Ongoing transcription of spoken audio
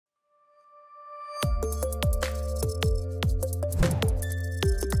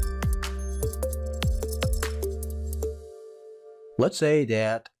Let's say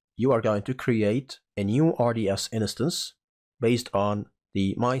that you are going to create a new RDS instance based on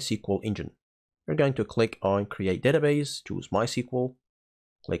the MySQL engine. You're going to click on Create Database, choose MySQL,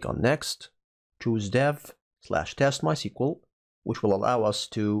 click on Next, choose dev/test MySQL, which will allow us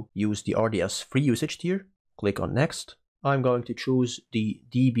to use the RDS free usage tier. Click on Next. I'm going to choose the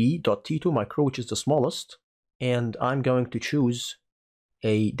db.t2 micro, which is the smallest, and I'm going to choose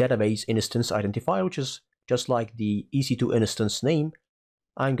a database instance identifier, which is just like the EC2 instance name.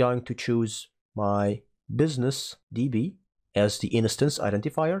 I'm going to choose my business DB as the instance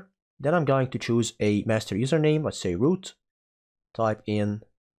identifier. Then I'm going to choose a master username, let's say root, type in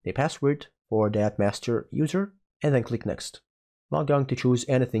the password for that master user, and then click Next. I'm not going to choose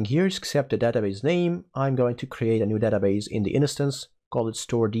anything here except the database name. I'm going to create a new database in the instance, call it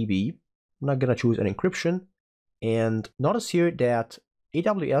storedb. I'm not going to choose an encryption. And notice here that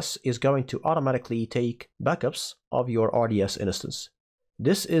AWS is going to automatically take backups of your RDS instance.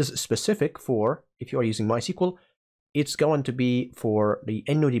 This is specific for, if you are using MySQL, it's going to be for the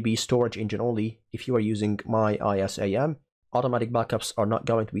InnoDB storage engine only. If you are using MyISAM, automatic backups are not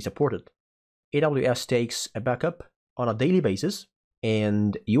going to be supported. AWS takes a backup on a daily basis,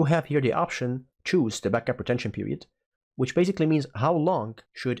 and you have here the option choose the backup retention period, which basically means how long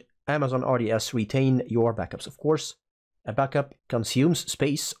should Amazon RDS retain your backups. Of course, a backup consumes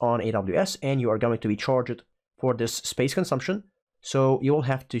space on AWS, and you are going to be charged for this space consumption. So you will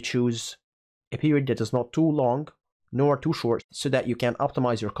have to choose a period that is not too long nor too short, so that you can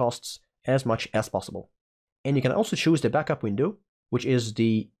optimize your costs as much as possible. And you can also choose the backup window, which is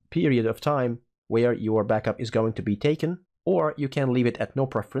the period of time where your backup is going to be taken, or you can leave it at no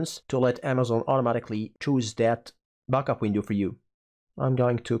preference to let Amazon automatically choose that backup window for you. I'm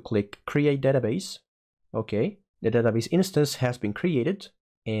going to click Create Database. Okay. The database instance has been created,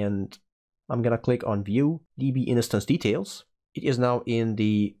 and I'm going to click on View DB Instance Details. It is now in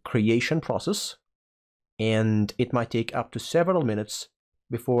the creation process, and it might take up to several minutes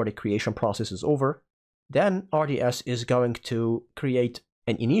before the creation process is over. Then RDS is going to create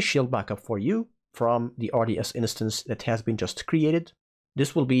an initial backup for you from the RDS instance that has been just created.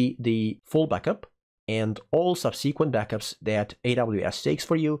 This will be the full backup, and all subsequent backups that AWS takes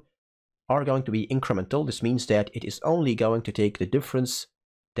for you are going to be incremental. This means that it is only going to take the difference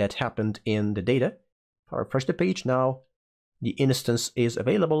that happened in the data. If I refresh the page now, the instance is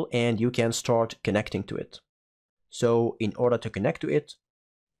available and you can start connecting to it. So in order to connect to it,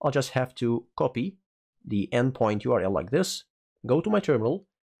 I'll just have to copy the endpoint URL like this, go to my terminal,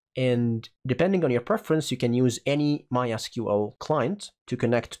 and depending on your preference, you can use any MySQL client to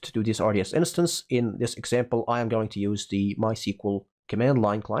connect to this RDS instance. In this example, I am going to use the MySQL command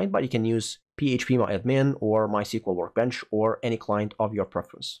line client, but you can use phpMyAdmin or MySQL Workbench or any client of your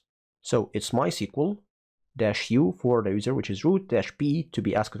preference. So it's MySQL-U for the user, which is root, -p to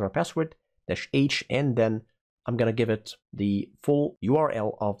be asked for a password, -h, and then I'm going to give it the full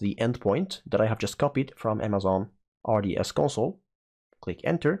URL of the endpoint that I have just copied from Amazon RDS console. Click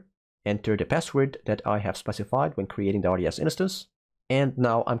Enter, enter the password that I have specified when creating the RDS instance, and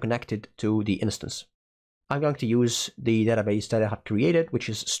now I'm connected to the instance. I'm going to use the database that I have created, which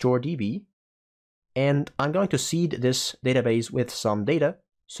is storedb, and I'm going to seed this database with some data.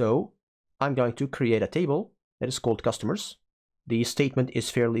 So I'm going to create a table that is called customers. The statement is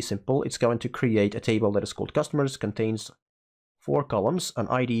fairly simple. It's going to create a table that is called customers, contains 4 columns, an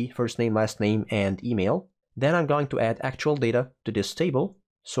ID, first name, last name, and email. Then I'm going to add actual data to this table.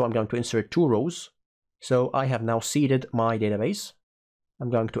 So I'm going to insert 2 rows. So I have now seeded my database. I'm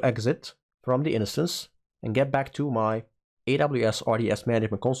going to exit from the instance and get back to my AWS RDS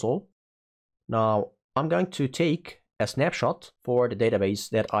Management Console. Now, I'm going to take a snapshot for the database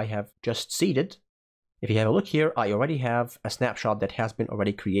that I have just seeded. If you have a look here, I already have a snapshot that has been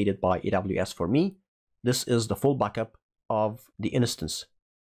already created by AWS for me. This is the full backup of the instance.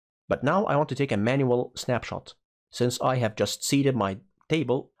 But now I want to take a manual snapshot. Since I have just seeded my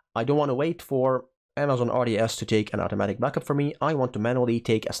table, I don't want to wait for Amazon RDS to take an automatic backup for me. I want to manually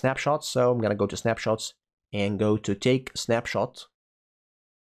take a snapshot, so I'm going to go to Snapshots and go to Take Snapshot.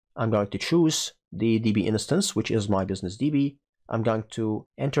 I'm going to choose the DB instance, which is my business DB. I'm going to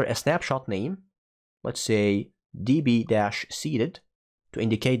enter a snapshot name, let's say db-seeded, to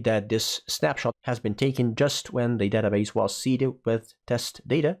indicate that this snapshot has been taken just when the database was seeded with test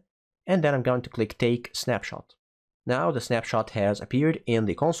data. And then I'm going to click Take Snapshot. Now the snapshot has appeared in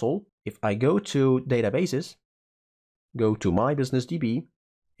the console. If I go to Databases, go to My Business DB,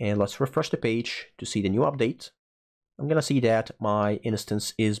 and let's refresh the page to see the new update. I'm going to see that my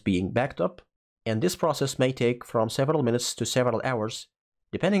instance is being backed up. And this process may take from several minutes to several hours,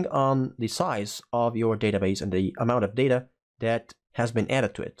 depending on the size of your database and the amount of data that has been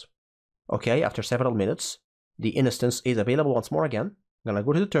added to it. Okay, after several minutes, the instance is available once more again. I'm gonna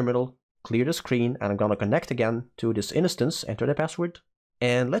go to the terminal, clear the screen, and I'm gonna connect again to this instance, enter the password.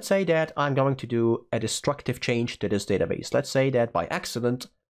 And let's say that I'm going to do a destructive change to this database. Let's say that by accident,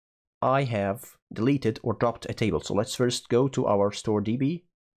 I have deleted or dropped a table. So let's first go to our store DB,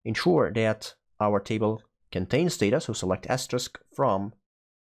 ensure that our table contains data. So select asterisk from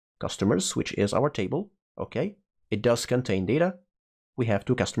customers, which is our table. Okay, it does contain data. We have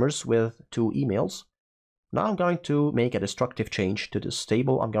 2 customers with 2 emails. Now I'm going to make a destructive change to this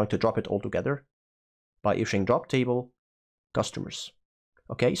table. I'm going to drop it altogether by issuing drop table customers.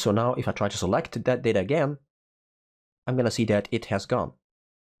 Okay, so now if I try to select that data again, I'm going to see that it has gone.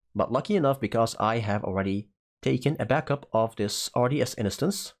 But lucky enough, because I have already taken a backup of this RDS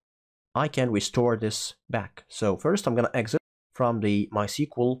instance, I can restore this back. So first I'm going to exit from the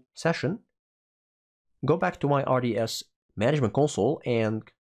MySQL session, go back to my RDS management console and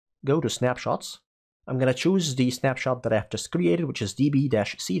go to snapshots. I'm going to choose the snapshot that I have just created, which is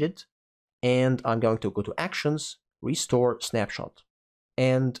db-seeded, and I'm going to go to actions, restore snapshot.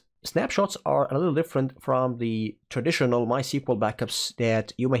 And snapshots are a little different from the traditional MySQL backups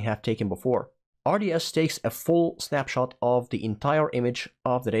that you may have taken before. RDS takes a full snapshot of the entire image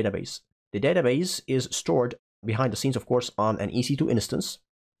of the database. The database is stored behind the scenes, of course, on an EC2 instance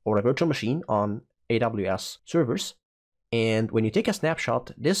or a virtual machine on AWS servers. And when you take a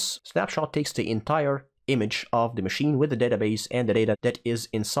snapshot, this snapshot takes the entire image of the machine with the database and the data that is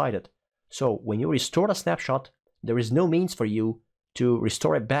inside it. So when you restore a snapshot, there is no means for you to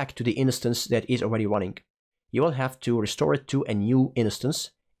restore it back to the instance that is already running. You will have to restore it to a new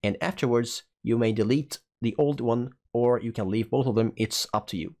instance, and afterwards you may delete the old one, or you can leave both of them. It's up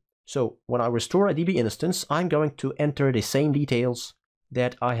to you. So when I restore a DB instance, I'm going to enter the same details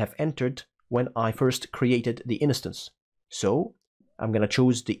that I have entered when I first created the instance. So I'm going to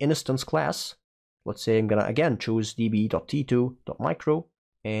choose the instance class. Let's say I'm going to again choose db.t2.micro,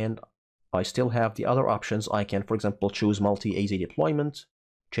 and I still have the other options. I can, for example, choose multi-AZ deployment,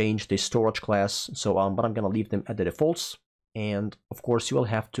 change the storage class, and so on, but I'm going to leave them at the defaults. And of course, you will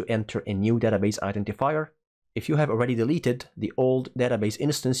have to enter a new database identifier. If you have already deleted the old database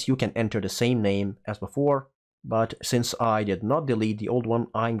instance, you can enter the same name as before. But since I did not delete the old one,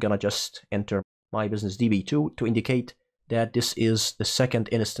 I'm going to just enter my business DB2 to indicate that this is the second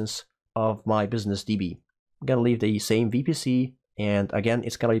instance of my business DB. I'm going to leave the same VPC. And again,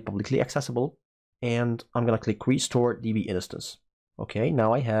 it's going to be publicly accessible. And I'm going to click Restore DB Instance. Okay,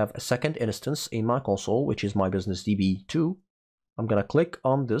 now I have a second instance in my console, which is my business DB2. I'm going to click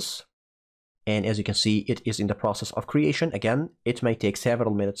on this. And as you can see, it is in the process of creation. Again, it may take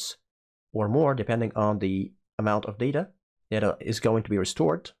several minutes or more, depending on the amount of data that is going to be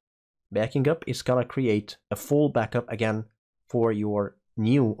restored. Backing up is going to create a full backup again for your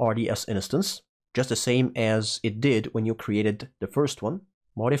new RDS instance, just the same as it did when you created the first one,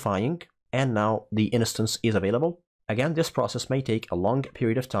 modifying, and now the instance is available. Again, this process may take a long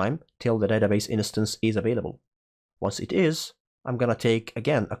period of time till the database instance is available. Once it is, I'm going to take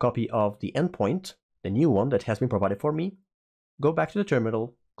again a copy of the endpoint, the new one that has been provided for me, go back to the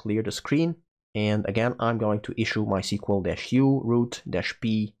terminal, clear the screen, and again I'm going to issue MySQL-u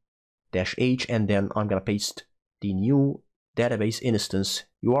root-p-h, and then I'm going to paste the new database instance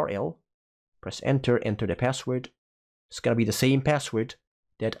URL. Press enter, enter the password. It's going to be the same password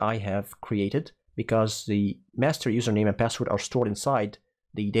that I have created because the master username and password are stored inside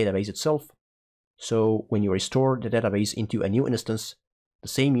the database itself. So when you restore the database into a new instance, the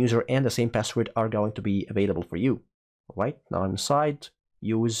same user and the same password are going to be available for you. All right, now I'm inside,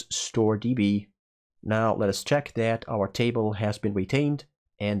 use store DB. Now let us check that our table has been retained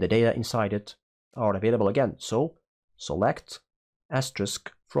and the data inside it are available again. So select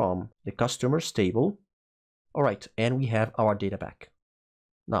asterisk from the customers table. All right, and we have our data back.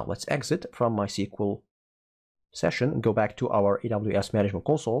 Now let's exit from MySQL session and go back to our AWS management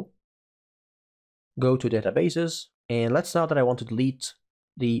console. Go to databases, and let's now that I want to delete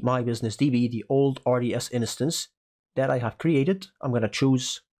the My Business DB, the old RDS instance that I have created, I'm going to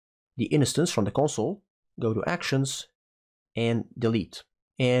choose the instance from the console, go to Actions, and Delete.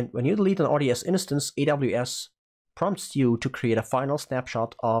 And when you delete an RDS instance, AWS prompts you to create a final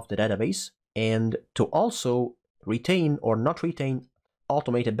snapshot of the database and to also retain or not retain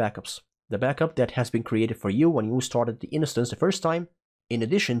automated backups. The backup that has been created for you when you started the instance the first time, in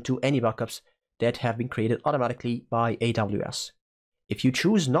addition to any backups that have been created automatically by AWS. If you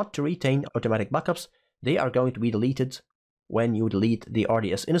choose not to retain automatic backups, they are going to be deleted when you delete the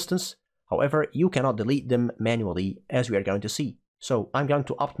RDS instance. However, you cannot delete them manually, as we are going to see. So I'm going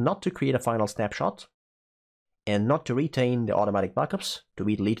to opt not to create a final snapshot and not to retain the automatic backups to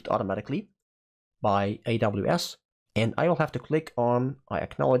be deleted automatically by AWS. And I will have to click on I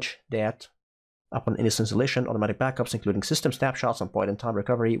acknowledge that upon installation, automatic backups, including system snapshots and point-in-time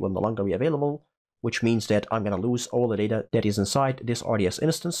recovery, will no longer be available, which means that I'm going to lose all the data that is inside this RDS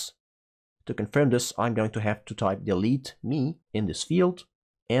instance. To confirm this, I'm going to have to type delete me in this field,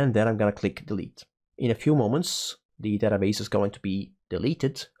 and then I'm going to click delete. In a few moments, the database is going to be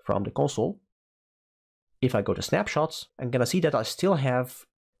deleted from the console. If I go to snapshots, I'm going to see that I still have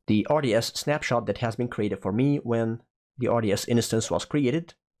the RDS snapshot that has been created for me when the RDS instance was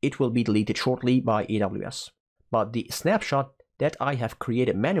created. It will be deleted shortly by AWS. But the snapshot that I have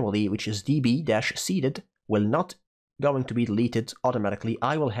created manually, which is db-seeded, will not going to be deleted automatically.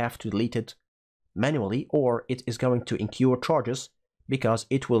 I will have to delete it manually, or it is going to incur charges because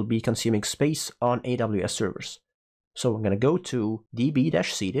it will be consuming space on AWS servers. So I'm going to go to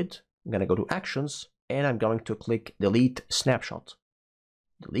db-seeded, I'm going to go to actions, and I'm going to click delete snapshot.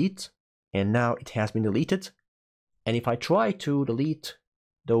 Delete, and now it has been deleted. And if I try to delete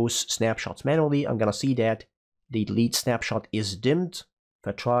those snapshots manually, I'm going to see that the delete snapshot is dimmed. If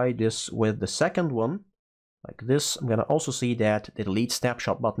I try this with the second one, like this, I'm going to also see that the delete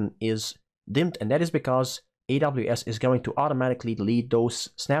snapshot button is dimmed, and that is because AWS is going to automatically delete those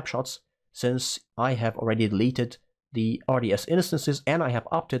snapshots since I have already deleted the RDS instances and I have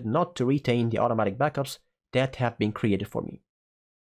opted not to retain the automatic backups that have been created for me.